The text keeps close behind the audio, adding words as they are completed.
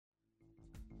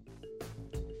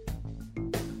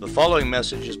The following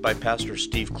message is by Pastor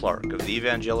Steve Clark of the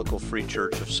Evangelical Free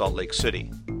Church of Salt Lake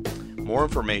City. More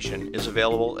information is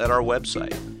available at our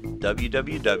website,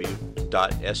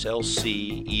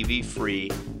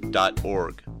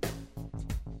 www.slcevfree.org.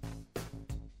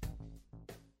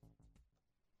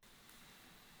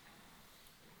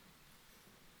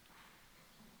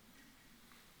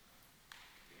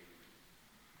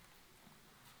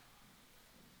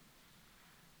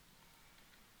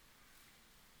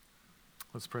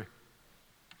 Let's pray.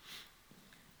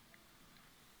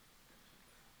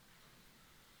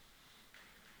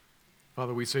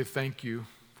 Father, we say thank you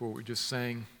for what we just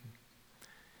sang.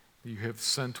 You have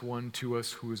sent one to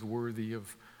us who is worthy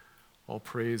of all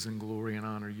praise and glory and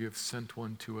honor. You have sent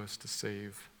one to us to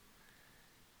save.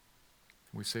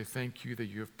 We say thank you that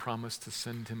you have promised to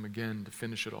send him again to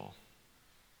finish it all,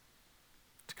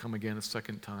 to come again a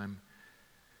second time,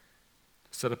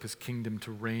 to set up his kingdom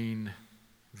to reign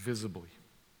visibly.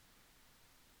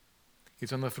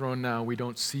 He's on the throne now. We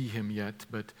don't see him yet,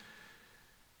 but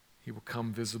he will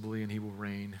come visibly and he will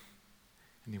reign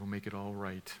and he will make it all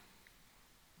right.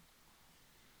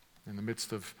 In the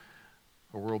midst of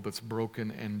a world that's broken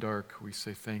and dark, we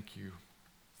say thank you.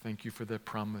 Thank you for that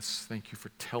promise. Thank you for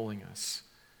telling us.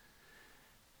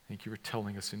 Thank you for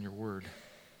telling us in your word.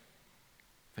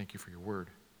 Thank you for your word.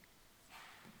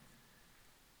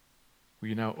 Will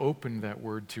you now open that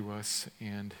word to us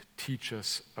and teach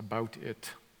us about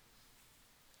it?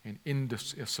 And in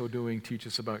so doing, teach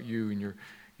us about you and your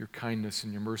kindness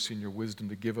and your mercy and your wisdom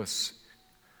to give us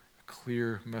a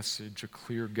clear message, a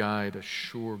clear guide, a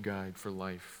sure guide for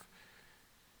life.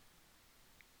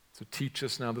 So teach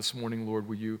us now this morning, Lord.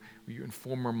 Will you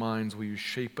inform our minds? Will you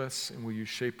shape us? And will you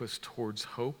shape us towards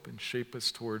hope and shape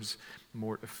us towards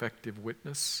more effective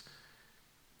witness?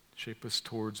 Shape us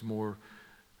towards more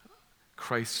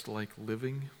Christ-like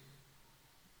living?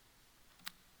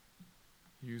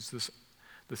 Use this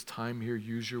time here,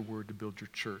 use your word to build your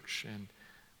church and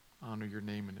honor your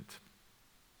name in it.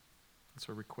 That's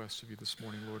our request of you this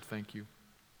morning, Lord. Thank you.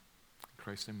 In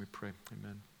Christ's name we pray.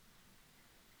 Amen.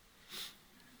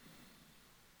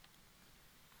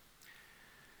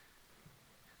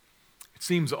 It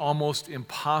seems almost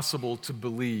impossible to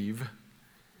believe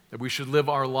that we should live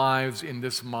our lives in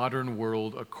this modern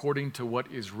world according to what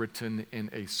is written in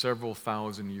a several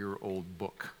thousand-year-old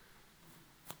book.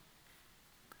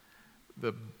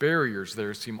 The barriers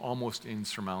there seem almost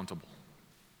insurmountable.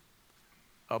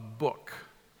 A book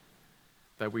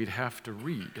that we'd have to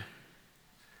read.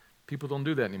 People don't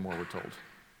do that anymore, we're told.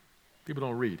 People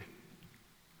don't read.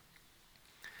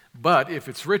 But if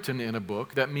it's written in a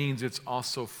book, that means it's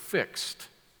also fixed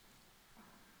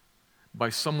by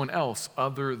someone else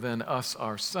other than us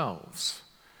ourselves.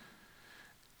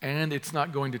 And it's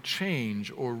not going to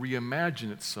change or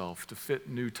reimagine itself to fit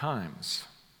new times.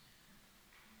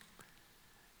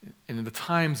 And in the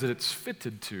times that it's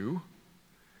fitted to,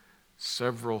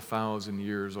 several thousand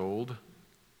years old,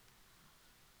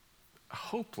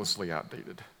 hopelessly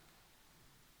outdated,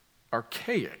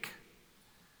 archaic.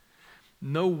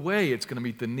 No way it's going to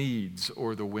meet the needs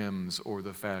or the whims or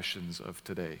the fashions of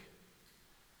today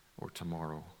or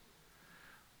tomorrow.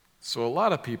 So a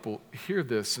lot of people hear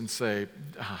this and say,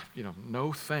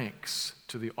 no thanks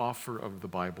to the offer of the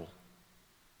Bible.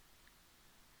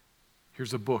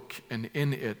 Here's a book, and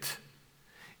in it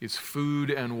is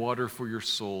food and water for your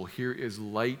soul. Here is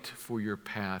light for your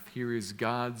path. Here is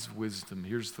God's wisdom.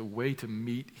 Here's the way to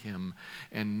meet him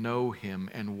and know him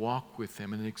and walk with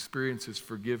him and experience his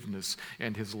forgiveness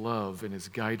and his love and his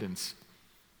guidance.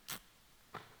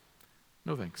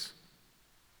 No thanks.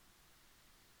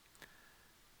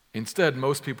 Instead,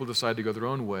 most people decide to go their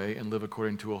own way and live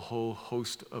according to a whole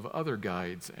host of other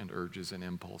guides and urges and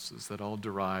impulses that all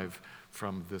derive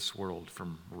from this world,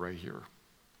 from right here.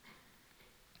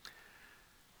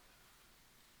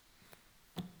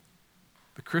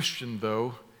 The Christian,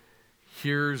 though,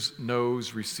 hears,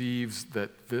 knows, receives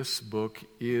that this book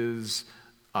is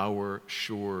our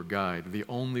sure guide, the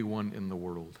only one in the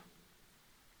world,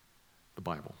 the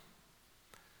Bible.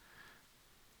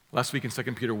 Last week in 2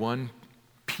 Peter 1,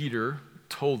 Peter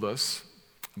told us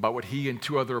about what he and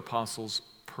two other apostles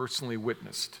personally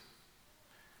witnessed.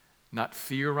 Not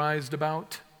theorized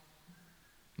about,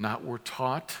 not were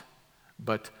taught,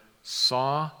 but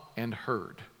saw and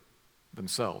heard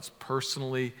themselves,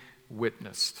 personally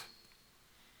witnessed.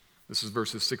 This is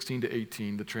verses 16 to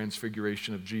 18, the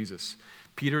transfiguration of Jesus.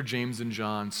 Peter, James, and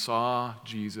John saw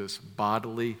Jesus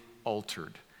bodily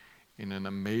altered in an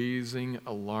amazing,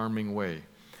 alarming way.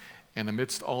 And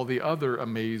amidst all the other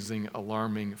amazing,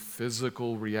 alarming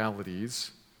physical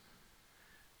realities,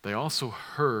 they also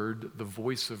heard the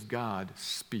voice of God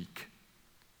speak.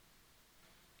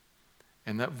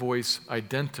 And that voice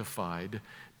identified,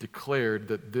 declared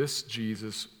that this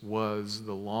Jesus was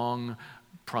the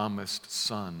long-promised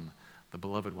Son, the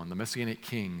beloved one, the Messianic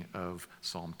King of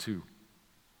Psalm 2.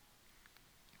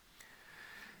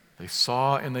 They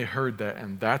saw and they heard that,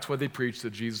 and that's why they preached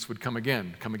that Jesus would come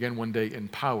again one day in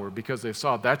power, because they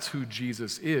saw that's who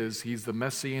Jesus is. He's the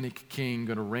Messianic King,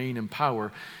 going to reign in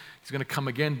power. He's going to come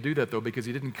again to do that, though, because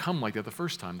he didn't come like that the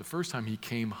first time. The first time he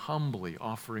came humbly,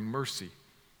 offering mercy.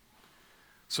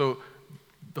 So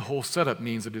the whole setup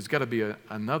means that there's got to be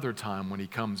another time when he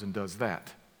comes and does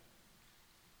that.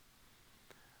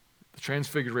 The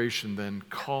Transfiguration then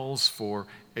calls for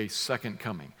a second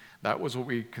coming. That was what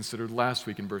we considered last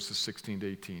week in verses 16 to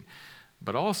 18.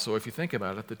 But also, if you think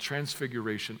about it, the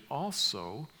Transfiguration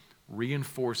also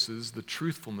reinforces the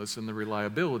truthfulness and the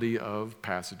reliability of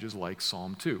passages like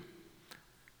Psalm 2,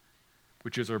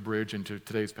 which is our bridge into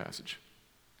today's passage.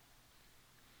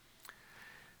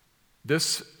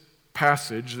 This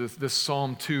passage, this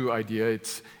Psalm 2 idea,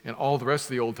 and all the rest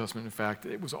of the Old Testament, in fact,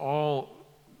 it was all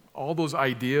those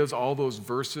ideas, all those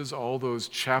verses, all those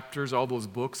chapters, all those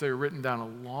books, they were written down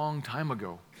a long time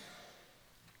ago.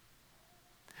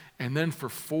 And then for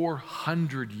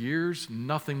 400 years,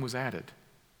 nothing was added.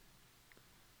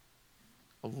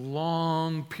 A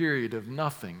long period of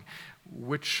nothing,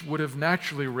 which would have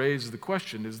naturally raised the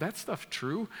question, is that stuff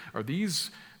true? Are these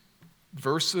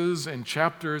verses and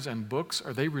chapters and books,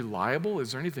 are they reliable?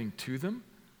 Is there anything to them?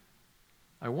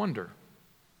 I wonder.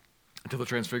 Until the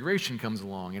Transfiguration comes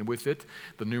along, and with it,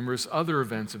 the numerous other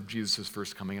events of Jesus'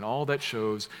 first coming, and all that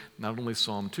shows not only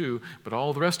Psalm 2, but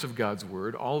all the rest of God's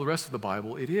Word, all the rest of the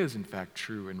Bible, it is in fact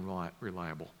true and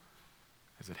reliable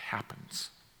as it happens.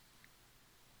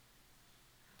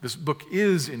 This book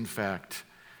is in fact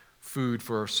food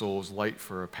for our souls, light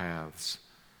for our paths.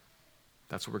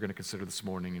 That's what we're going to consider this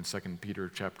morning in 2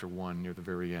 Peter chapter 1 near the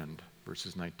very end,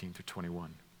 verses 19 through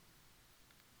 21.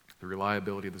 The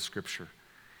reliability of the Scripture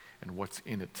and what's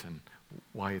in it and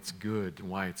why it's good and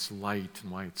why it's light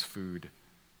and why it's food.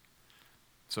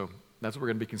 So that's what we're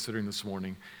going to be considering this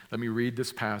morning. Let me read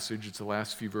this passage. It's the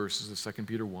last few verses of 2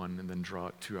 Peter 1 and then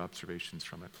draw two observations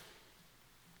from it.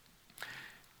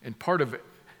 And part of,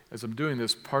 as I'm doing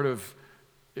this, part of,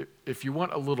 if you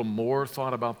want a little more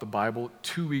thought about the Bible,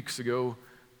 2 weeks ago,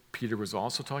 Peter was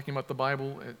also talking about the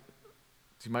Bible.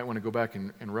 So you might want to go back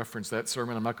and reference that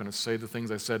sermon. I'm not going to say the things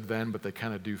I said then, but they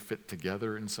kind of do fit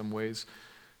together in some ways.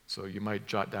 So you might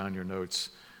jot down your notes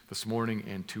this morning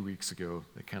and 2 weeks ago.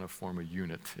 They kind of form a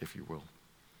unit, if you will.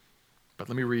 But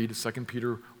let me read 2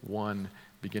 Peter 1,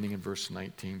 beginning in verse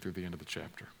 19 through the end of the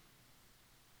chapter.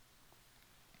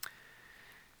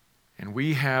 And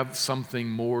we have something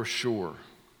more sure,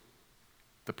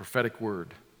 the prophetic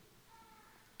word,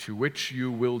 to which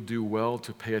you will do well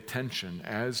to pay attention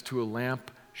as to a lamp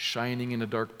shining in a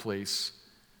dark place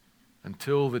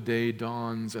until the day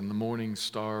dawns and the morning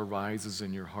star rises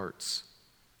in your hearts.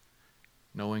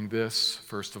 Knowing this,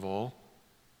 first of all,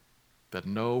 that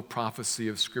no prophecy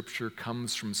of Scripture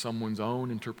comes from someone's own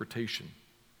interpretation.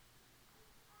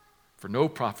 For no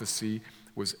prophecy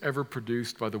was ever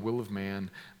produced by the will of man,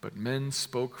 but men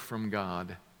spoke from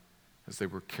God as they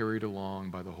were carried along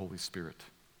by the Holy Spirit.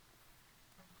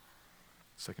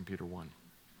 2 Peter 1.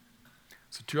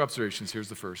 So two observations. Here's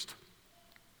the first.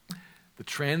 The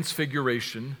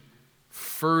Transfiguration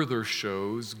further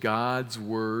shows God's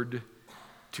Word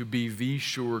to be the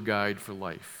sure guide for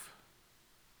life.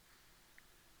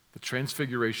 The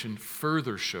Transfiguration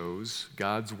further shows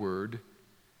God's Word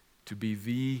to be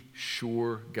the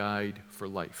sure guide for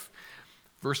life.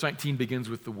 Verse 19 begins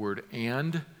with the word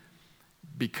 "and,"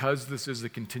 because this is a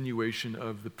continuation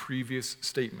of the previous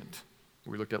statement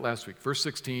we looked at last week. Verse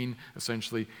 16,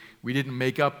 essentially, we didn't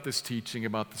make up this teaching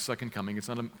about the second coming. It's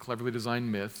not a cleverly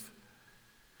designed myth.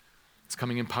 It's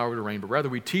coming in power to reign, but rather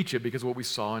we teach it because of what we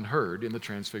saw and heard in the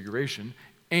Transfiguration.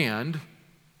 And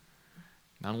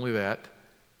not only that,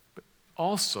 but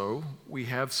also we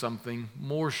have something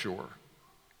more sure.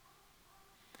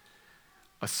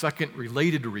 A second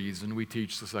related reason we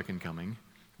teach the second coming,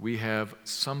 we have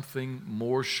something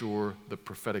more sure, the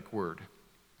prophetic word.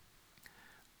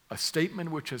 A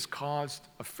statement which has caused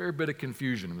a fair bit of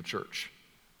confusion in the church.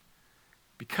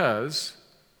 Because,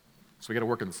 so we got to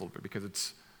work on this a little bit because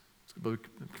it's a little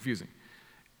confusing.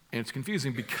 And it's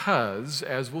confusing because,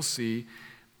 as we'll see,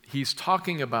 he's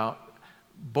talking about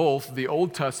both the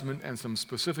Old Testament and some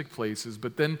specific places,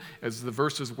 but then as the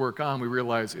verses work on, we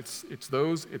realize it's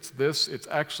those, it's this, it's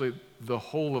actually the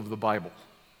whole of the Bible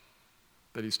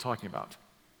that he's talking about.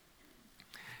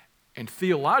 And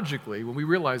theologically, when we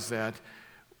realize that,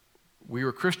 we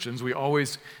were Christians, we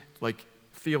always,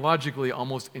 theologically,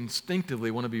 almost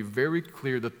instinctively, want to be very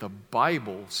clear that the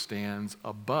Bible stands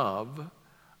above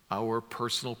our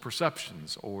personal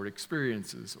perceptions or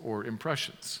experiences or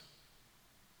impressions,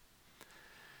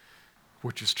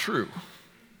 which is true.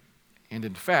 And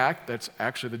in fact, that's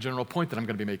actually the general point that I'm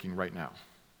going to be making right now.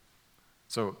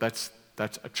 So that's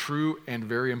a true and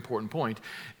very important point.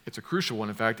 It's a crucial one,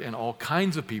 in fact, and all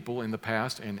kinds of people in the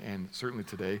past and certainly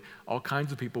today, all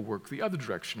kinds of people work the other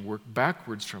direction, work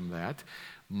backwards from that.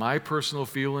 My personal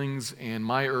feelings and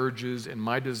my urges and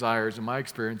my desires and my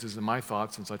experiences and my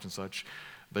thoughts and such,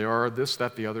 they are this,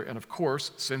 that, the other. And of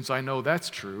course, since I know that's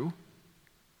true,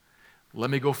 let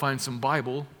me go find some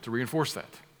Bible to reinforce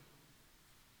that.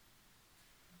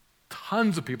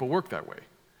 Tons of people work that way.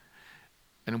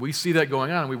 And we see that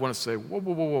going on, and we want to say,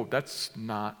 whoa, that's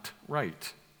not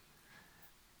right.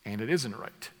 And it isn't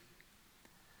right.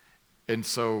 And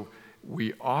so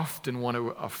we often want to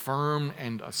affirm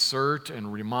and assert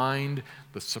and remind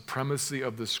the supremacy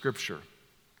of the Scripture.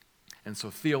 And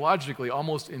so theologically,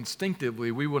 almost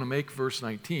instinctively, we want to make verse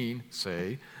 19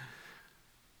 say,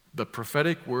 the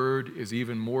prophetic word is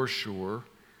even more sure,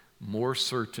 more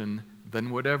certain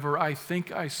than whatever I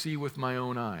think I see with my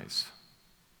own eyes.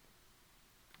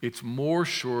 It's more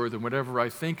sure than whatever I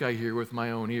think I hear with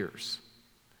my own ears.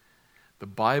 The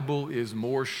Bible is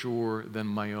more sure than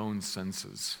my own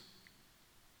senses.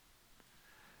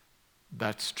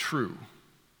 That's true,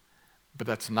 but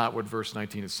that's not what verse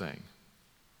 19 is saying.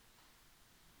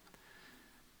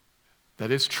 That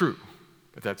is true,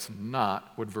 but that's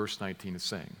not what verse 19 is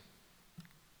saying.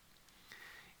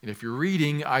 And if you're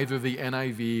reading either the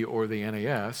NIV or the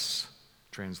NAS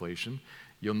translation,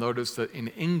 you'll notice that in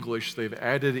English they've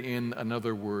added in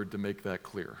another word to make that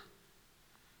clear.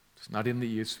 It's not in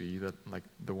the ESV, like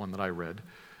the one that I read,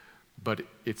 but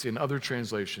it's in other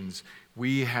translations.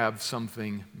 We have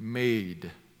something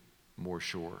made more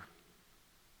sure.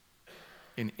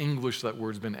 In English, that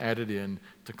word's been added in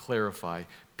to clarify.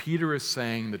 Peter is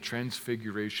saying the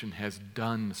transfiguration has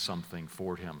done something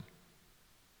for him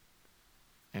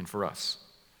and for us.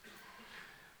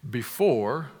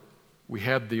 Before, we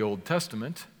had the Old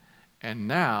Testament, and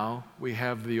now we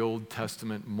have the Old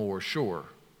Testament more sure,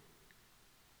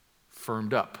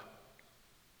 firmed up,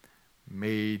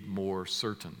 made more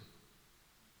certain.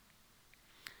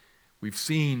 We've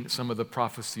seen some of the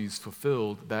prophecies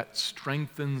fulfilled. That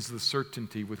strengthens the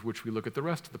certainty with which we look at the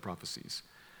rest of the prophecies.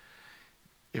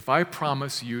 If I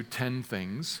promise you 10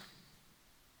 things,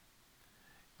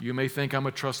 you may think I'm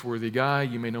a trustworthy guy,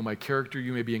 you may know my character,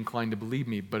 you may be inclined to believe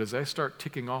me, but as I start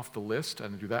ticking off the list,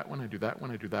 and I do that one, I do that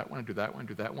one, I do that one, I do that one, I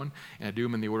do that one, and I do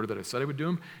them in the order that I said I would do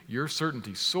them, your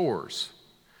certainty soars.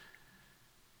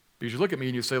 Because you look at me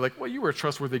and you say, like, well, you were a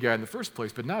trustworthy guy in the first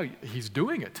place, but now he's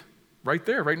doing it. Right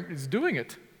there, right? He's doing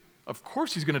it. Of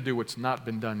course he's going to do what's not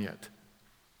been done yet.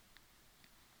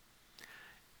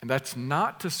 And that's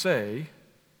not to say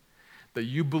that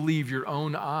you believe your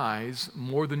own eyes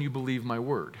more than you believe my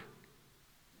word.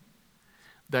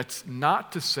 That's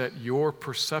not to set your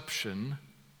perception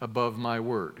above my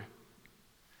word.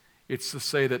 It's to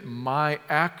say that my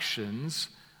actions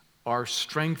are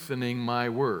strengthening my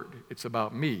word. It's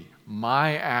about me.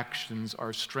 My actions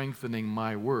are strengthening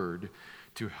my word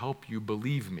to help you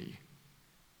believe me.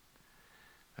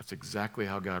 That's exactly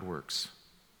how God works.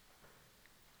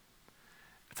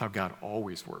 That's how God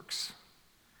always works.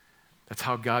 That's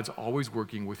how God's always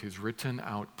working with his written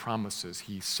out promises.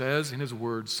 He says in his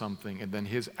word something, and then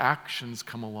his actions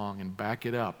come along and back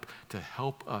it up to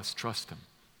help us trust him,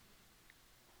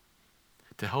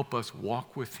 to help us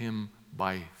walk with him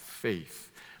by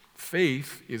faith.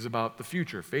 Faith is about the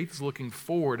future. Faith is looking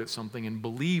forward at something and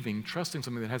believing, trusting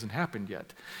something that hasn't happened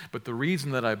yet. But the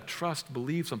reason that I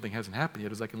believe something hasn't happened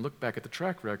yet is I can look back at the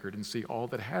track record and see all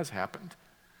that has happened.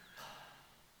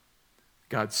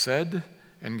 God said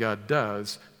and God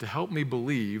does to help me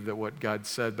believe that what God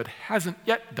said but hasn't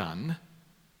yet done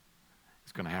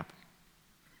is going to happen.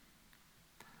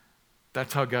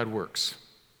 That's how God works.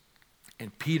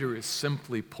 And Peter is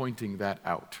simply pointing that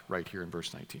out right here in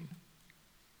verse 19.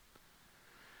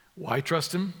 Why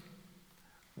trust him?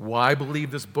 Why believe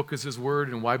this book is his word?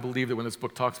 And why believe that when this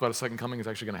book talks about a second coming, it's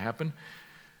actually going to happen?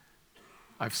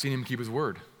 I've seen him keep his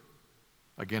word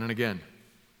again and again.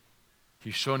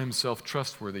 He's shown himself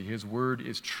trustworthy. His word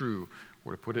is true.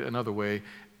 Or to put it another way,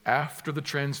 after the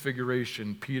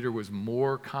transfiguration, Peter was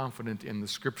more confident in the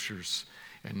scriptures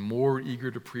and more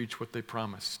eager to preach what they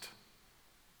promised.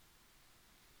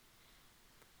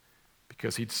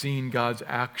 Because he'd seen God's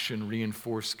action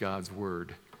reinforce God's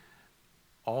word.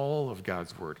 All of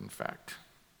God's word, in fact.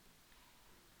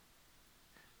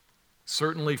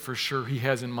 Certainly, for sure, he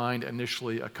has in mind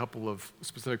initially a couple of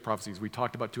specific prophecies. We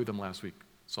talked about two of them last week.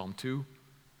 Psalm 2,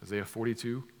 Isaiah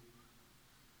 42,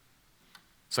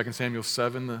 2 Samuel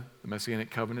 7, the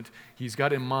Messianic covenant. He's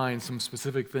got in mind some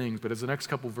specific things, but as the next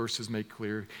couple verses make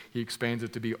clear, he expands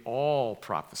it to be all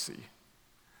prophecy,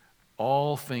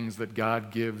 all things that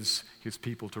God gives his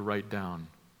people to write down.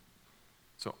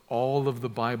 So all of the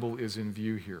Bible is in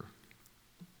view here.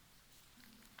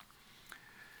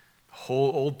 The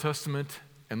whole Old Testament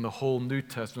and the whole New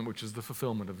Testament, which is the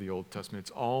fulfillment of the Old Testament,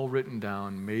 it's all written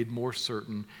down, made more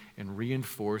certain, and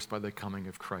reinforced by the coming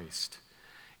of Christ.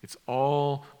 It's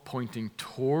all pointing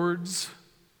towards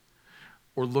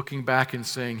or looking back and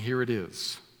saying, here it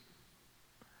is.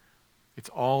 It's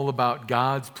all about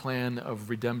God's plan of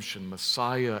redemption,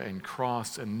 Messiah and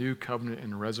cross and new covenant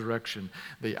and resurrection,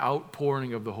 the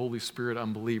outpouring of the Holy Spirit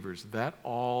on believers. That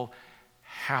all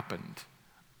happened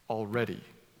already.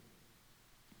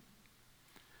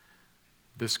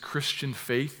 This Christian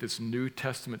faith, this New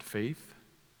Testament faith,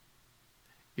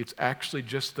 it's actually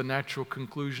just the natural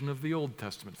conclusion of the Old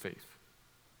Testament faith.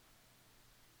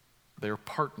 They are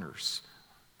partners.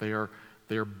 They are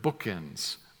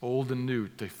bookends, old and new,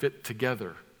 to fit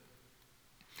together.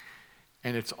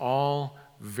 And it's all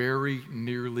very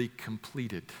nearly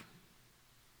completed.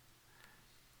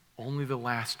 Only the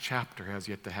last chapter has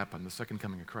yet to happen, the second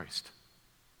coming of Christ.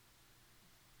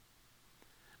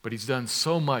 But he's done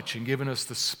so much and given us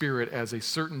the Spirit as a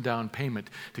certain down payment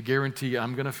to guarantee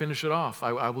I'm going to finish it off.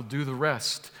 I will do the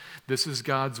rest. This is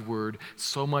God's word.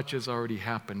 So much has already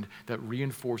happened that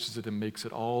reinforces it and makes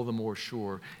it all the more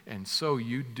sure. And so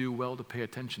you do well to pay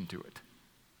attention to it,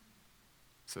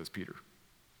 says Peter.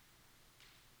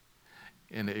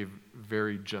 In a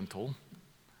very gentle,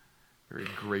 very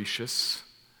gracious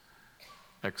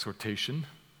exhortation,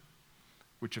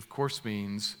 which of course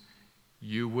means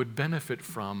you would benefit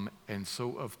from, and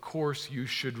so of course you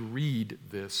should read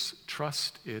this,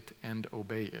 trust it, and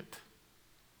obey it.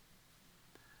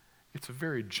 It's a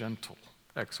very gentle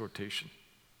exhortation.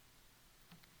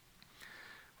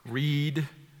 Read,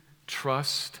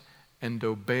 trust, and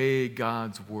obey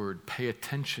God's word. Pay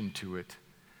attention to it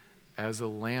as a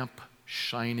lamp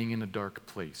shining in a dark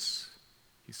place,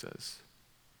 he says.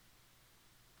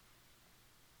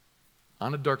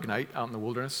 On a dark night out in the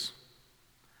wilderness,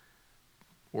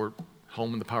 or home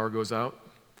when the power goes out,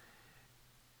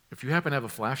 if you happen to have a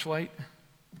flashlight,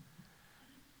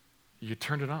 you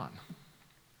turn it on.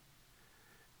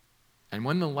 And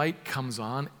when the light comes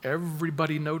on,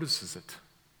 everybody notices it.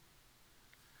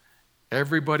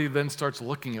 Everybody then starts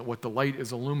looking at what the light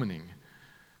is illuminating.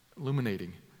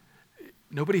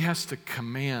 Nobody has to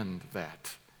command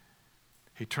that.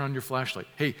 Hey, turn on your flashlight.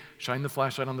 Hey, shine the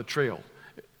flashlight on the trail.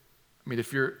 I mean,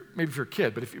 if you're a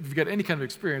kid, but if you've got any kind of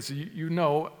experience, you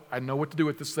know, I know what to do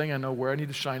with this thing. I know where I need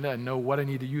to shine it. I know what I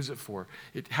need to use it for.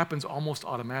 It happens almost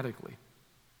automatically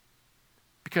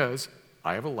because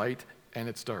I have a light and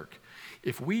it's dark.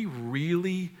 If we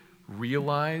really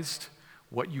realized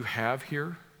what you have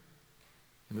here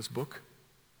in this book,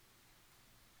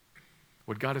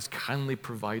 what God has kindly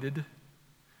provided, in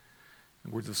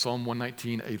the words of Psalm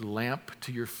 119, a lamp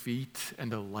to your feet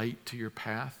and a light to your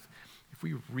path, if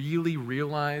we really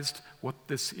realized what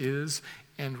this is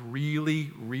and really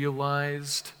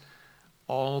realized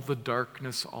all the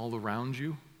darkness all around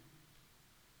you,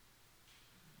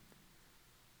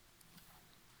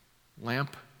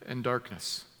 lamp and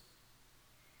darkness.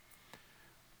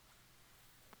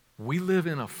 We live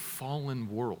in a fallen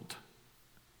world.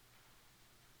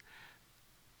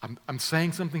 I'm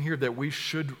saying something here that we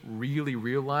should really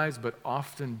realize, but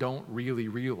often don't really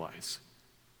realize.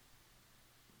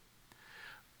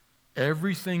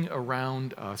 Everything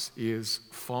around us is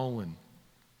fallen.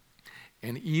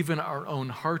 And even our own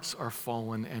hearts are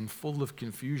fallen and full of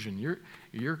confusion.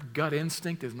 Your gut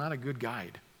instinct is not a good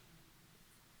guide.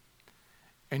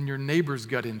 And your neighbor's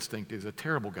gut instinct is a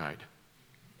terrible guide.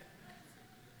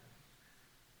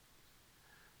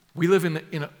 We live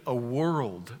in a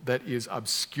world that is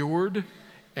obscured,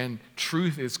 and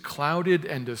truth is clouded,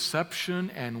 and deception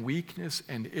and weakness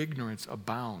and ignorance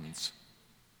abounds.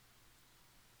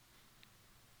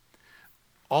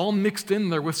 All mixed in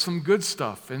there with some good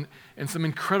stuff and some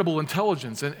incredible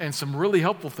intelligence and some really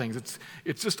helpful things.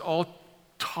 It's just all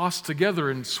tossed together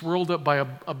and swirled up by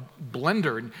a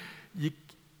blender, and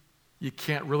you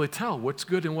can't really tell what's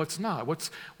good and what's not,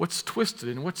 what's twisted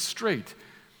and what's straight.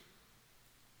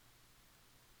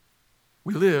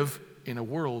 We live in a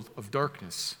world of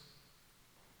darkness.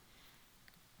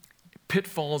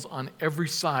 Pitfalls on every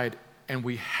side, and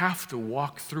we have to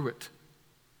walk through it.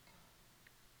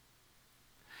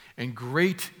 And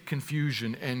great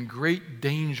confusion and great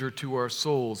danger to our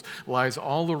souls lies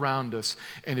all around us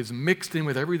and is mixed in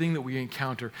with everything that we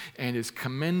encounter and is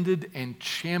commended and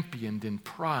championed in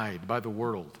pride by the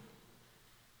world.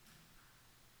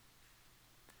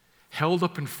 Held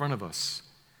up in front of us,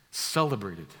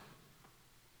 celebrated.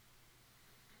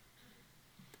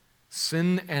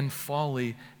 Sin and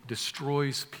folly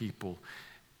destroys people,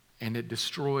 and it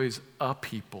destroys a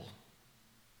people.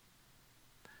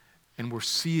 And we're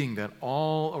seeing that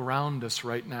all around us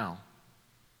right now.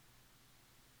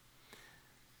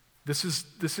 This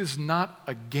is not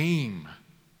a game.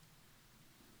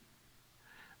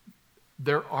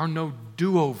 There are no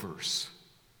do-overs.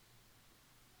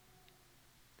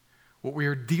 What we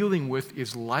are dealing with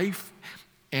is life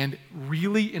and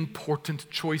really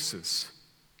important choices.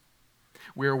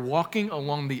 We are walking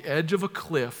along the edge of a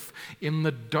cliff in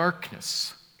the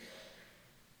darkness.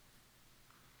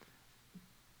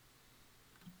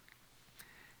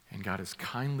 And God has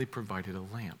kindly provided a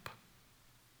lamp,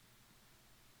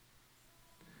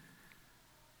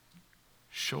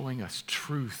 showing us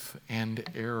truth and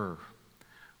error,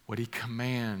 what He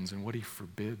commands and what He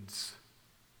forbids,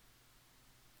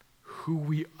 who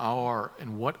we are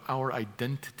and what our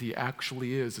identity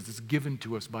actually is as it's given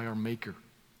to us by our Maker.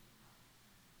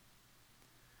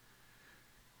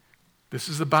 This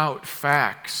is about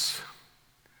facts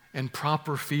and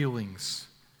proper feelings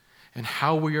and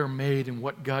how we are made and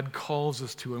what God calls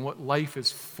us to and what life is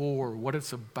for, what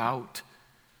it's about,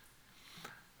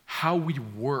 how we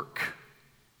work,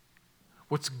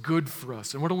 what's good for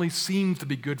us, and what only seems to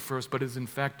be good for us but is in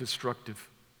fact destructive,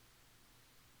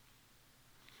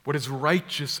 what is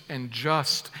righteous and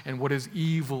just and what is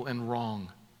evil and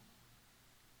wrong.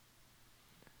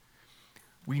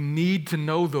 We need to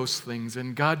know those things,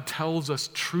 and God tells us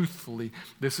truthfully,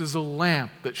 this is a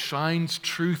lamp that shines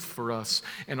truth for us,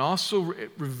 and also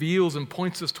it reveals and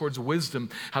points us towards wisdom,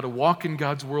 how to walk in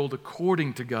God's world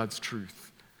according to God's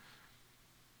truth.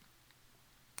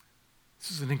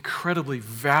 This is an incredibly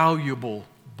valuable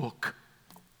book.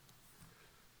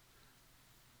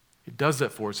 It does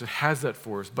that for us, it has that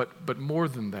for us, but more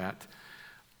than that,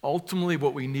 ultimately,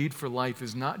 what we need for life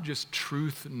is not just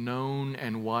truth known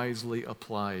and wisely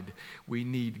applied. We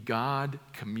need God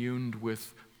communed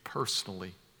with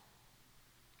personally.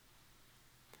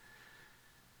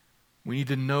 We need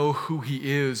to know who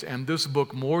He is, and this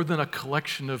book, more than a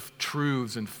collection of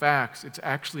truths and facts, it's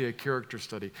actually a character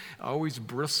study. I always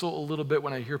bristle a little bit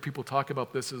when I hear people talk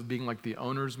about this as being like the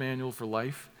owner's manual for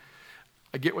life.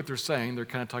 I get what they're saying. They're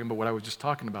kind of talking about what I was just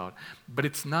talking about. But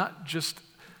it's not just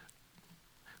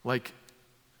like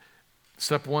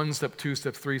step 1, step 2,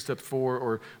 step 3, step 4,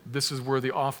 or this is where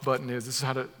the off button is. This is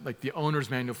how to, like the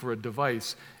owner's manual for a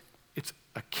device. It's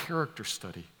a character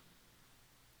study.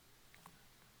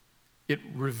 It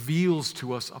reveals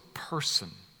to us a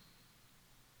person,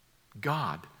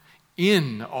 God,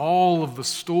 in all of the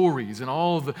stories and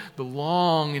all of the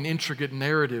long and intricate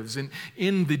narratives and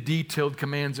in the detailed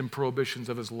commands and prohibitions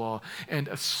of His law, and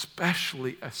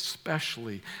especially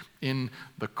in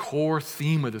the core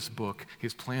theme of this book,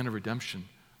 His plan of redemption,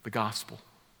 the gospel.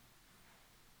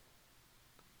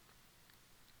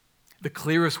 The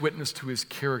clearest witness to His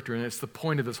character, and it's the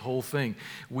point of this whole thing.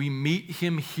 We meet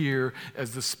Him here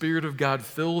as the Spirit of God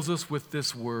fills us with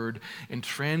this word and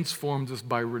transforms us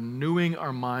by renewing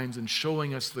our minds and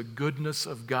showing us the goodness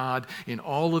of God in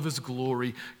all of His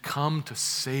glory, come to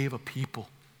save a people.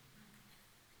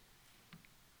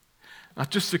 Not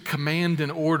just to command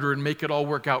and order and make it all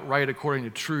work out right according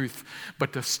to truth,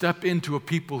 but to step into a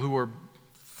people who are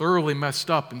thoroughly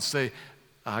messed up and say,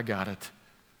 I got it.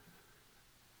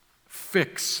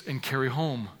 Fix and carry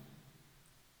home,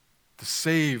 to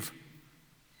save.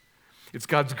 It's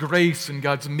God's grace and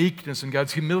God's meekness and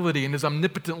God's humility and His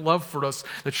omnipotent love for us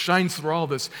that shines through all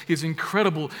this. His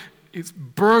incredible, His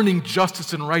burning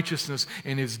justice and righteousness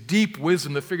and His deep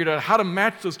wisdom that figured out how to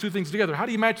match those two things together. How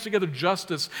do you match together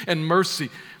justice and mercy?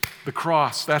 The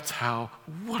cross, that's how.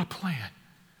 What a plan.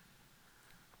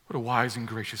 What a wise and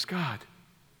gracious God.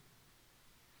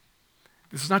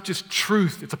 This is not just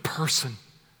truth, it's a person.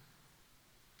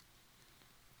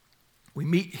 We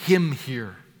meet Him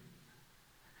here.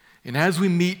 And as we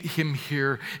meet Him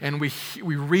here and we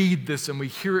read this and we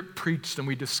hear it preached and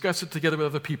we discuss it together with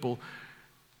other people,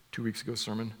 2 weeks ago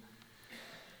sermon,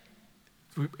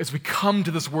 as we come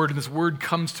to this word and this word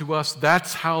comes to us,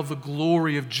 that's how the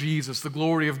glory of Jesus, the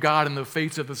glory of God in the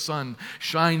face of the Son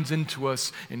shines into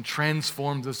us and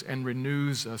transforms us and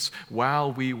renews us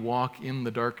while we walk in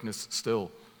the darkness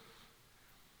still.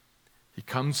 He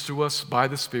comes to us by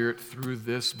the Spirit through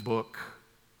this book,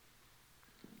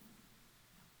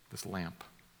 this lamp.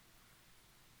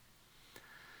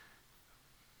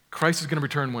 Christ is going to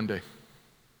return one day.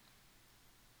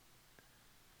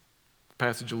 The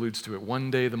passage alludes to it.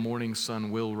 One day the morning sun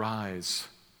will rise.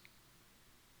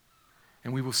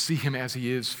 And we will see him as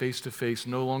he is, face to face,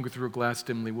 no longer through a glass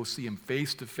dimly. We'll see him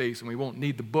face to face, and we won't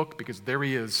need the book because there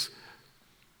he is.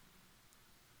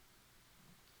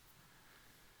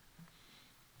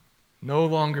 No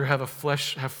longer have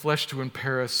flesh to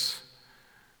impair us.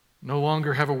 No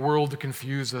longer have a world to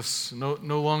confuse us. No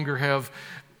longer have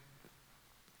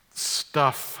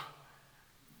stuff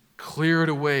cleared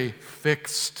away,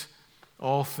 fixed,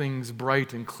 all things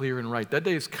bright and clear and right. That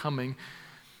day is coming,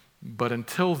 but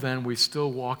until then, we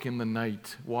still walk in the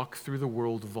night, walk through the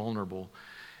world vulnerable.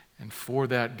 And for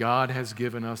that, God has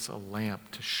given us a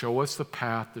lamp to show us the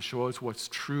path, to show us what's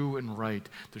true and right,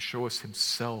 to show us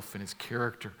himself and his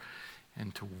character,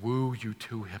 and to woo you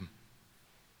to him.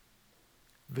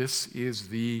 This is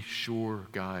the sure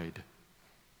guide,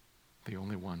 the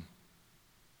only one.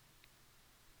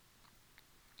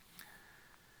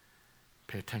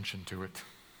 Pay attention to it.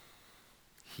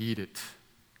 Heed it.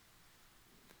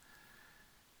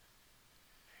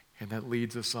 And that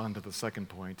leads us on to the second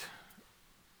point,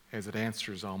 as it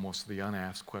answers almost the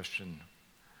unasked question,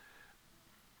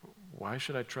 why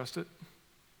should I trust it?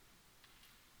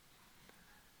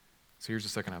 So here's the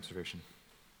second observation.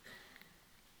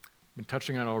 I've been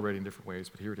touching on it already in different ways,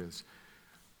 but here it is.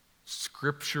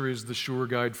 Scripture is the sure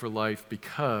guide for life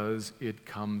because it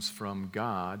comes from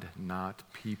God, not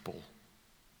people.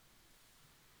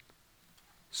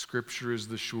 Scripture is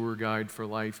the sure guide for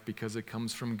life because it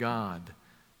comes from God,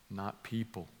 not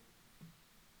people.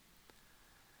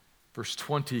 Verse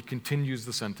 20 continues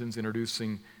the sentence,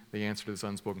 introducing the answer to this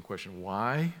unspoken question.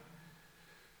 Why?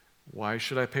 Why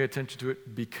should I pay attention to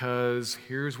it? Because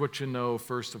here's what you know,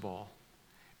 first of all.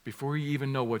 Before you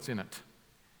even know what's in it,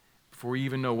 before you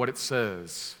even know what it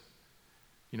says,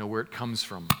 you know where it comes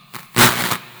from.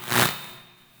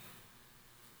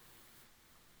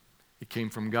 It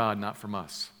came from God, not from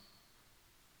us.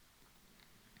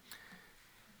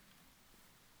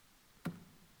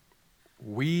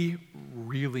 We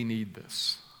really need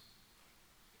this.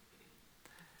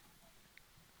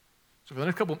 So for the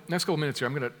next couple minutes here,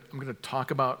 I'm going to talk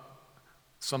about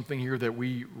something here that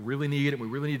we really need and we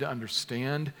really need to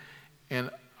understand.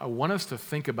 And I want us to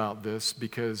think about this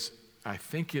because I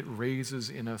think it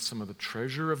raises in us some of the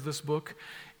treasure of this book,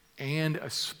 and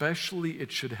especially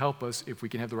it should help us, if we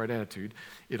can have the right attitude,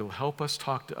 it'll help us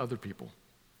talk to other people.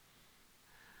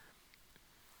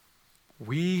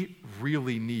 We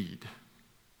really need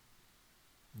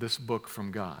this book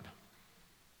from God,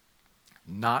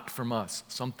 not from us,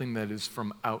 something that is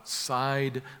from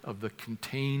outside of the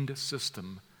contained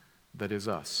system that is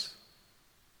us.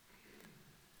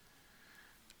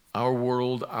 Our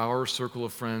world, our circle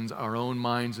of friends, our own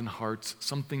minds and hearts,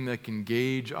 something that can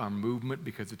gauge our movement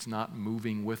because it's not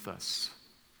moving with us.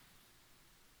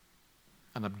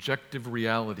 An objective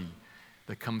reality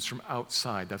that comes from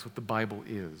outside. That's what the Bible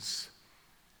is.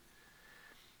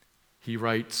 He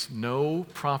writes, no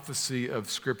prophecy of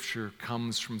Scripture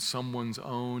comes from someone's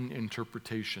own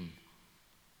interpretation.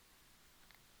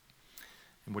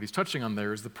 And what he's touching on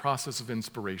there is the process of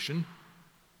inspiration.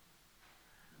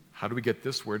 How do we get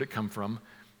this? Where did it come from?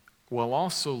 While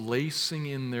also lacing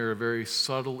in there a very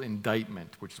subtle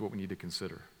indictment, which is what we need to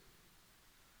consider.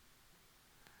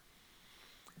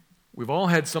 We've all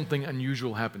had something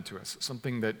unusual happen to us,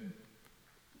 something that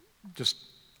just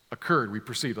occurred, we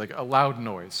perceived, like a loud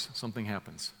noise, something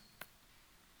happens.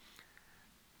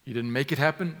 You didn't make it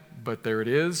happen, but there it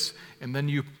is, and then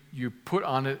you put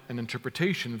on it an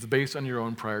interpretation that's based on your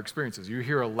own prior experiences. You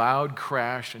hear a loud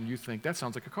crash and you think, that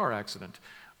sounds like a car accident.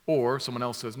 Or someone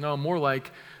else says, no, more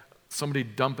like somebody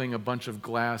dumping a bunch of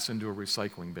glass into a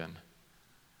recycling bin.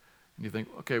 And you think,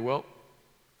 okay, well,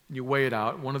 you weigh it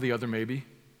out, one or the other maybe.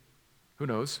 Who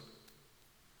knows?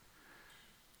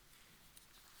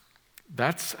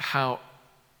 That's how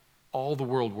all the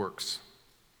world works.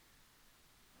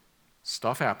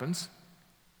 Stuff happens.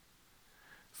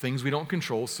 Things we don't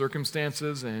control,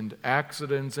 circumstances and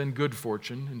accidents and good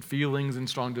fortune and feelings and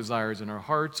strong desires in our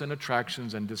hearts and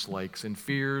attractions and dislikes and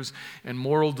fears and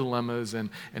moral dilemmas and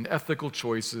ethical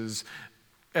choices,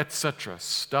 etc.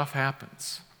 Stuff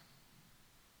happens.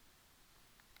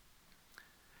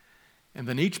 And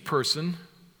then each person,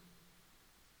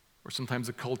 or sometimes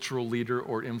a cultural leader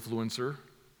or influencer,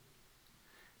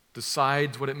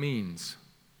 decides what it means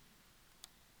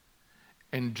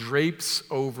and drapes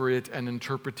over it an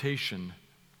interpretation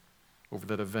over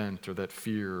that event or that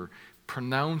fear,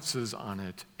 pronounces on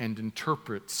it and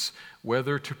interprets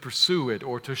whether to pursue it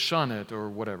or to shun it or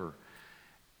whatever.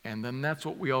 And then that's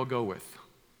what we all go with.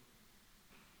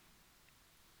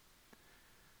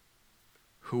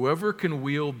 whoever can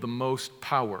wield the most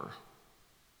power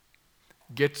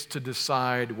gets to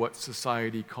decide what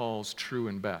society calls true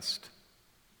and best.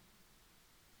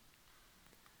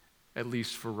 At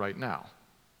least for right now.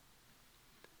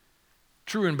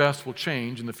 True and best will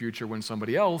change in the future when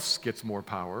somebody else gets more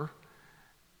power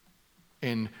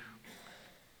and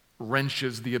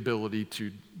wrenches the ability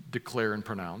to declare and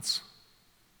pronounce.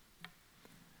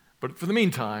 But for the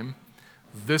meantime,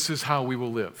 this is how we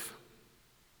will live.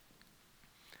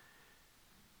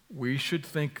 We should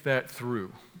think that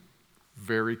through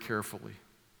very carefully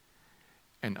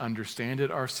and understand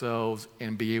it ourselves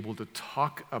and be able to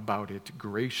talk about it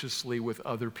graciously with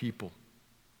other people.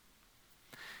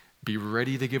 Be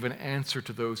ready to give an answer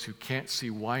to those who can't see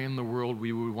why in the world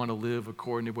we would want to live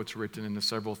according to what's written in the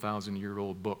several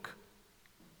thousand-year-old book.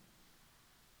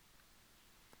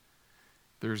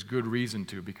 There's good reason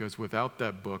to, because without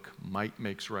that book, might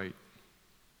makes right.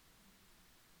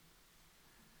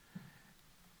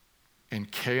 And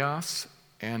chaos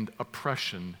and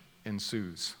oppression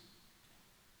ensues.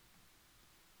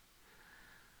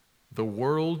 The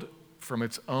world, from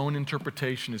its own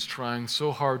interpretation, is trying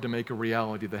so hard to make a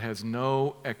reality that has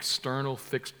no external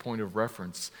fixed point of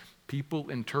reference. People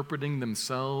interpreting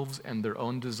themselves and their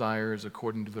own desires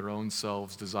according to their own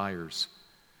selves' desires.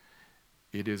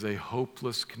 It is a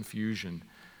hopeless confusion.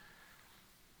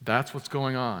 That's what's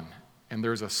going on. And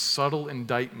there's a subtle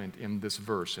indictment in this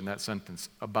verse, in that sentence,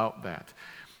 about that.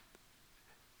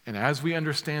 And as we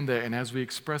understand that, and as we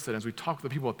express it, as we talk to the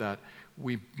people about that,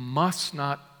 we must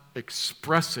not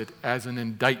express it as an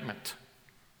indictment.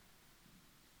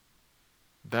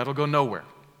 That'll go nowhere.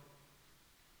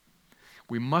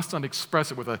 We must not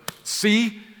express it with a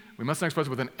see. We must not express it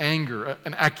with an anger,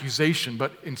 an accusation,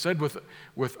 but instead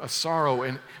with a sorrow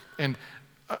and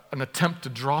an attempt to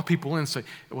draw people in and say,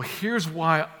 well, here's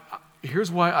why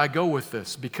I go with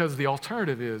this, because the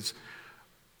alternative is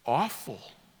awful.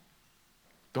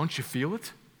 Don't you feel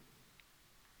it?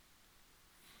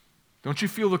 Don't you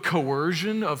feel the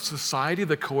coercion of society,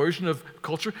 the coercion of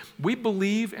culture? We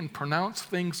believe and pronounce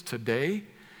things today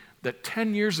that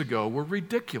 10 years ago were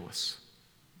ridiculous.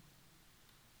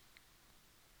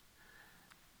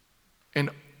 And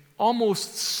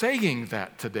almost saying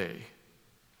that today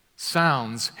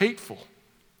sounds hateful.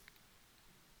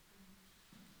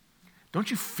 Don't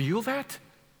you feel that?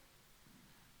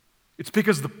 It's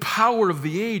because the power of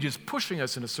the age is pushing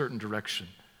us in a certain direction.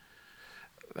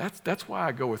 That's why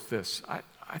I go with this.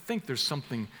 I think there's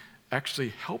something actually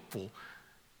helpful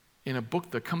in a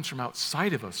book that comes from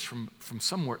outside of us, from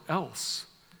somewhere else.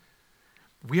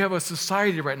 We have a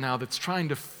society right now that's trying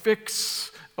to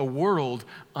fix a world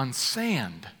on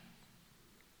sand.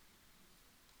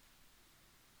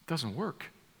 It doesn't work.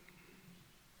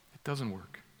 It doesn't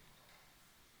work.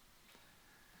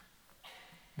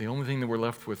 The only thing that we're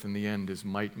left with in the end is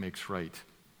might makes right.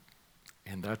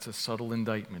 And that's a subtle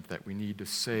indictment that we need to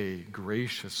say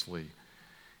graciously,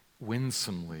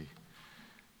 winsomely,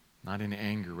 not in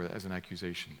anger as an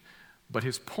accusation. But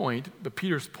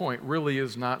Peter's point really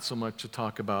is not so much to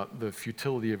talk about the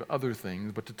futility of other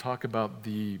things, but to talk about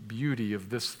the beauty of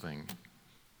this thing.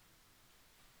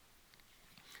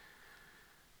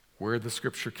 Where the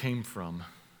scripture came from,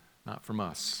 not from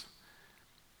us.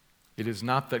 It is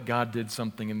not that God did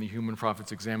something and the human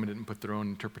prophets examined it and put their own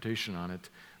interpretation on it.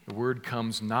 The word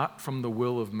comes not from the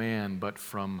will of man, but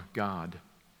from God.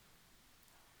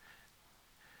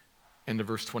 End of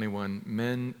verse 21,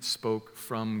 men spoke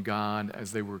from God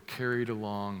as they were carried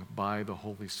along by the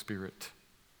Holy Spirit.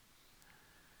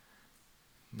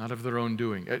 Not of their own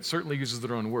doing. It certainly uses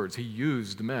their own words. He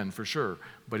used men for sure,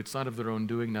 but it's not of their own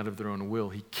doing, not of their own will.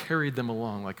 He carried them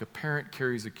along like a parent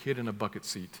carries a kid in a bucket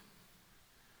seat.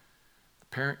 The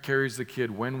parent carries the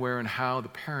kid when, where, and how the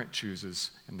parent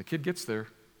chooses, and the kid gets there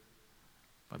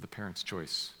by the parent's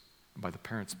choice, by the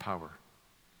parent's power.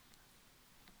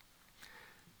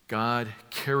 God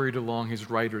carried along his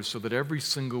writers so that every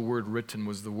single word written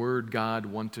was the word God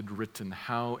wanted written,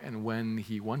 how and when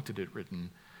he wanted it written,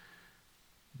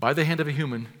 by the hand of a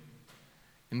human,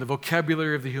 in the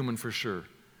vocabulary of the human for sure,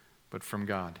 but from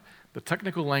God. The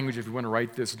technical language, if you want to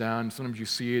write this down, sometimes you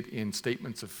see it in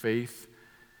statements of faith,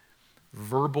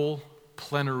 verbal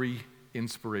plenary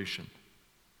inspiration.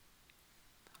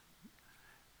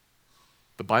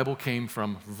 The Bible came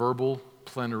from verbal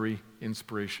plenary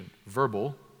inspiration.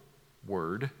 Verbal,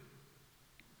 word,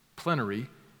 plenary,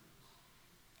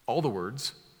 all the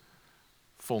words,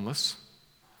 fullness,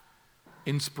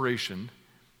 inspiration,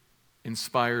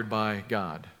 inspired by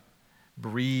God,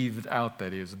 breathed out,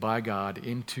 that is, by God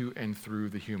into and through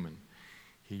the human.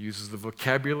 He uses the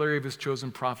vocabulary of his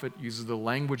chosen prophet, uses the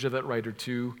language of that writer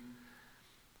too,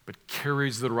 but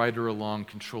carries the writer along,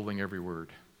 controlling every word.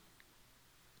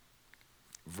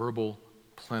 Verbal,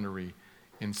 plenary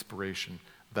inspiration.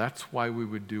 That's why we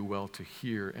would do well to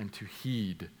hear and to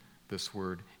heed this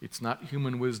word. It's not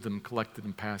human wisdom collected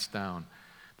and passed down.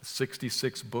 The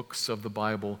 66 books of the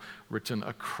Bible written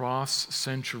across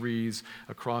centuries,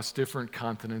 across different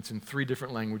continents in 3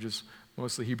 different languages,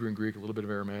 mostly Hebrew and Greek, a little bit of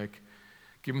Aramaic,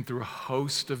 given through a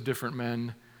host of different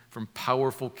men, from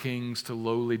powerful kings to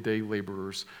lowly day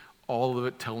laborers, all of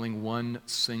it telling one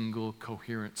single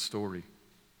coherent story.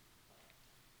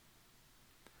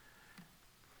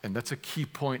 And that's a key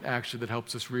point, actually, that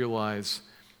helps us realize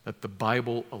that the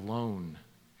Bible alone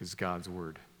is God's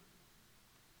word.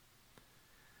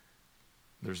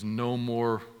 There's no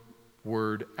more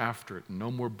word after it,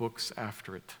 no more books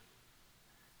after it.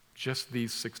 Just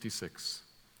these 66.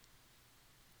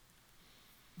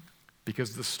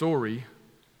 Because the story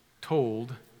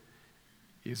told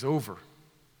is over.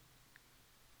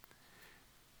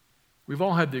 We've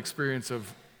all had the experience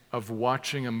of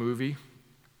watching a movie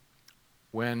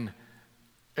when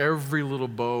every little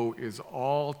bow is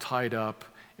all tied up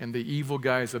and the evil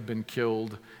guys have been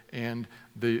killed and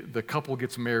the couple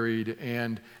gets married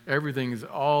and everything's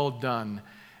all done,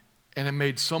 and it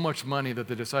made so much money that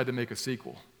they decided to make a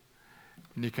sequel.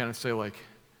 And you kind of say, like,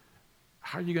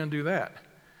 how are you going to do that?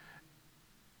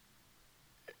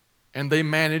 And they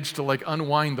managed to, like,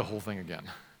 unwind the whole thing again.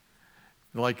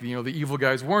 Like, you know, the evil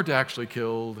guys weren't actually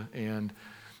killed, and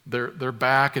they're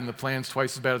back, and the plan's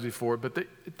twice as bad as before, but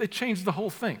they changed the whole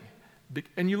thing.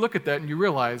 And you look at that and you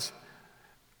realize,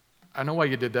 I know why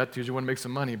you did that, because you want to make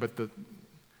some money, but this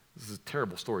is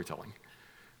terrible storytelling.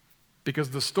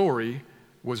 Because the story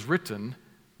was written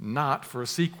not for a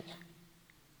sequel.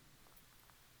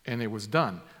 And it was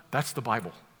done. That's the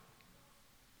Bible.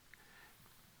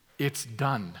 It's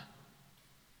done.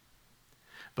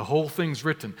 The whole thing's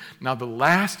written. Now, the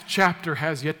last chapter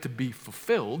has yet to be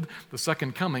fulfilled, the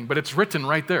second coming, but it's written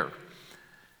right there.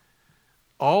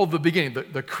 All the beginning,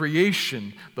 the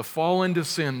creation, the fall into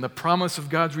sin, the promise of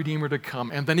God's Redeemer to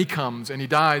come, and then he comes and he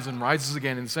dies and rises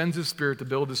again and sends his Spirit to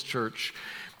build his church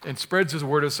and spreads his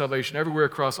word of salvation everywhere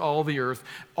across all the earth.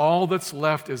 All that's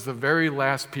left is the very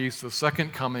last piece, the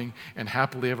second coming, and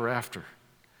happily ever after.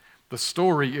 The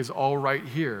story is all right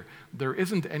here. There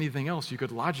isn't anything else you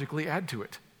could logically add to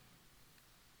it.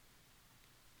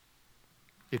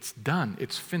 It's done.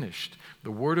 It's finished.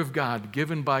 The Word of God,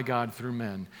 given by God through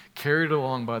men, carried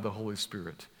along by the Holy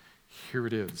Spirit. Here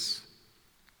it is.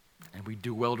 And we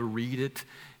do well to read it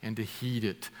and to heed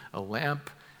it. A lamp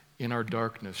in our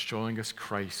darkness, showing us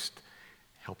Christ,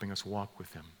 helping us walk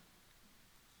with him.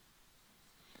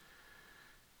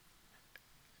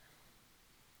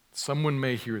 Someone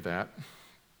may hear that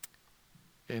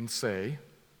and say,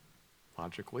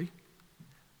 logically,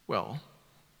 well,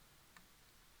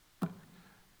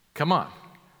 come on.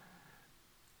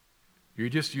 You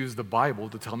just use the Bible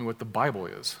to tell me what the Bible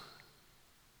is.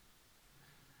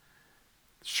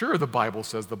 Sure, the Bible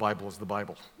says the Bible is the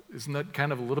Bible. Isn't that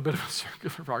kind of a little bit of a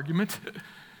circular argument?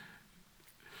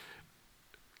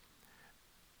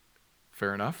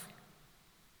 Fair enough.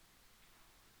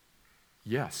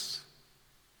 Yes.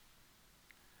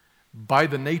 By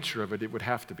the nature of it, it would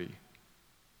have to be.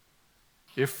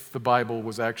 If the Bible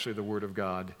was actually the Word of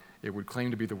God, it would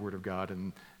claim to be the Word of God,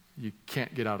 and you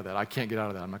can't get out of that. I can't get out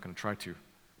of that. I'm not going to try to.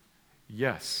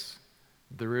 Yes,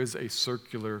 there is a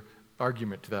circular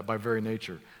argument to that by very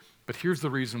nature. But here's the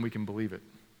reason we can believe it.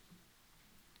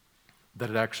 That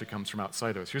it actually comes from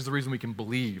outside of us. Here's the reason we can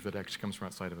believe that it actually comes from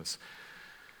outside of us.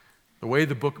 The way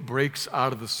the book breaks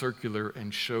out of the circular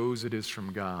and shows it is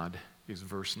from God is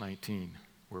verse 19,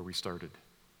 where we started.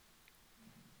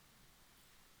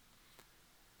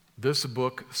 This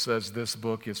book says this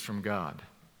book is from God.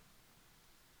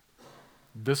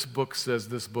 This book says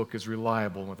this book is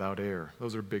reliable and without error.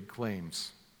 Those are big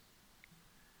claims.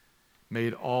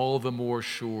 Made all the more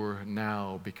sure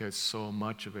now because so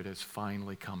much of it has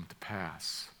finally come to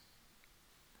pass.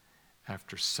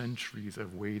 After centuries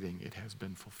of waiting, it has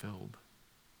been fulfilled.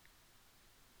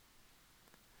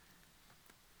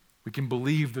 We can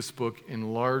believe this book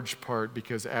in large part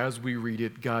because as we read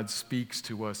it, God speaks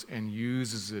to us and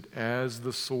uses it as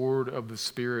the sword of the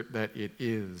Spirit that it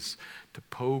is, to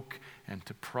poke and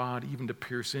to prod, even to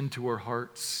pierce into our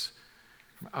hearts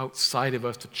from outside of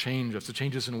us, to change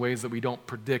us in ways that we don't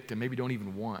predict and maybe don't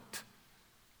even want.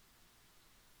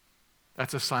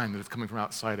 That's a sign that it's coming from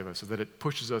outside of us, is that it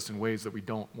pushes us in ways that we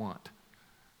don't want.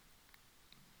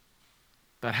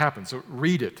 That happens. So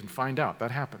read it and find out. That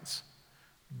happens.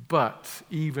 But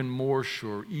even more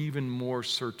sure, even more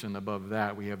certain above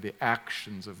that, we have the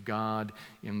actions of God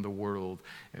in the world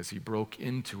as he broke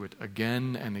into it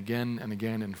again and again and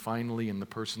again, and finally in the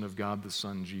person of God the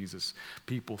Son, Jesus.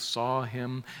 People saw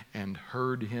him and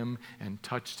heard him and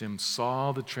touched him,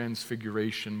 saw the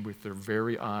transfiguration with their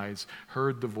very eyes,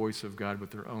 heard the voice of God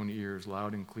with their own ears,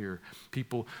 loud and clear.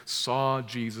 People saw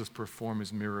Jesus perform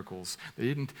his miracles. They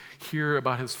didn't hear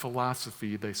about his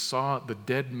philosophy. They saw the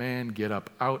dead man get up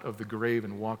out of the grave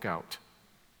and walk out.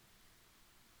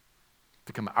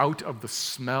 To come out of the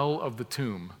smell of the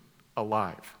tomb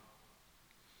alive.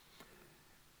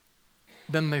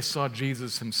 Then they saw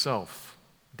Jesus himself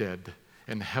dead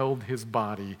and held his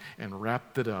body and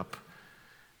wrapped it up,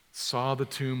 saw the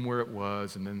tomb where it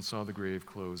was, and then saw the grave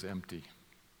clothes empty,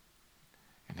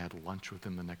 and had lunch with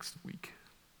him the next week.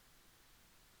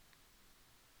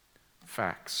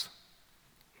 Facts.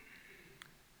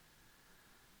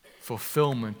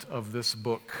 Fulfillment of this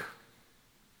book,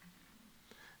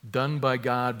 done by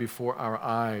God before our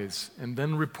eyes, and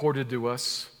then reported to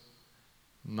us.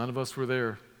 None of us were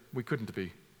there. We couldn't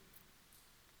be.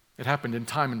 It happened in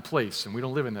time and place, and we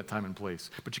don't live in that time and place.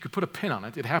 But you could put a pin on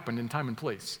it. It happened in time and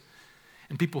place.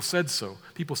 And people said so.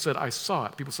 People said, I saw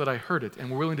it. People said, I heard it. And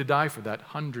we're willing to die for that.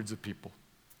 Hundreds of people.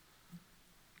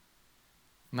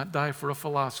 Not die for a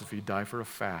philosophy, die for a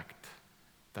fact.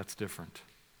 That's different.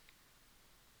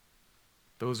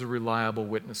 Those are reliable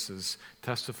witnesses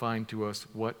testifying to us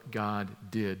what God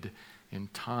did in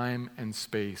time and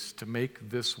space to make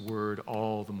this word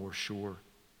all the more sure.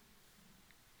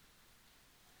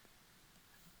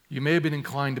 You may have been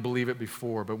inclined to believe it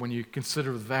before, but when you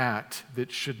consider that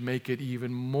should make it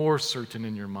even more certain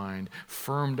in your mind,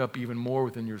 firmed up even more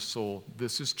within your soul.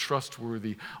 This is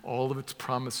trustworthy. All of its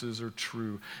promises are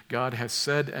true. God has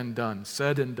said and done,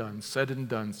 said and done, said and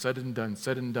done, said and done,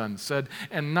 said and done, said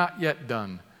and not yet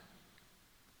done.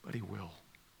 But he will.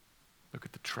 Look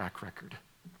at the track record.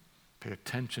 Pay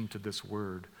attention to this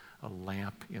word, a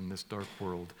lamp in this dark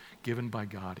world, given by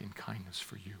God in kindness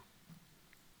for you.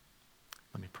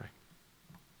 Let me pray.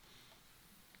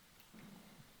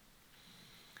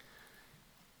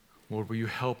 Lord, will you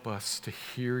help us to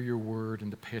hear your word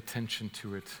and to pay attention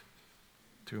to it,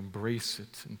 to embrace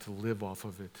it and to live off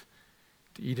of it,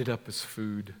 to eat it up as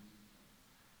food.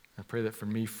 I pray that for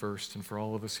me first and for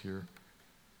all of us here.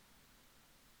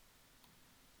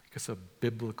 Make us a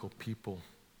biblical people,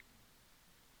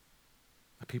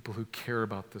 a people who care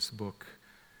about this book,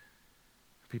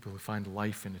 people who find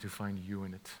life in it, who find you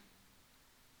in it.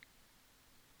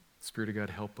 Spirit of God,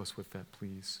 help us with that,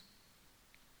 please.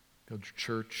 Build your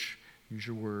church, use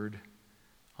your word,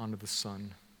 honor the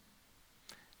Son,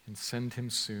 and send him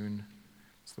soon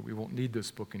so that we won't need this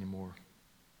book anymore.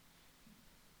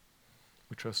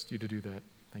 We trust you to do that.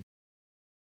 Thank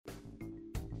you.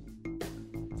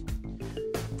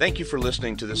 Thank you for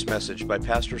listening to this message by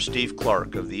Pastor Steve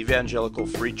Clark of the Evangelical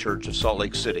Free Church of Salt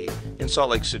Lake City in Salt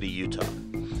Lake City, Utah.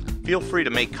 Feel free to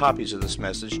make copies of this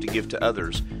message to give to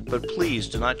others, but please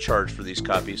do not charge for these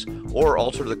copies or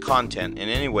alter the content in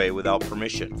any way without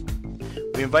permission.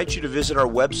 We invite you to visit our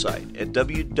website at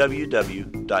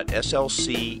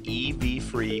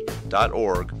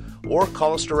www.slcevfree.org or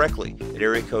call us directly at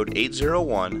area code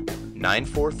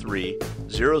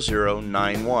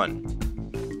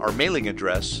 801-943-0091. Our mailing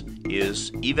address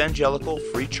is Evangelical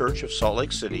Free Church of Salt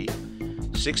Lake City,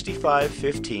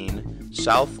 6515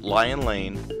 South Lion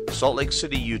Lane, Salt Lake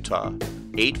City, Utah,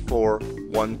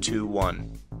 84121.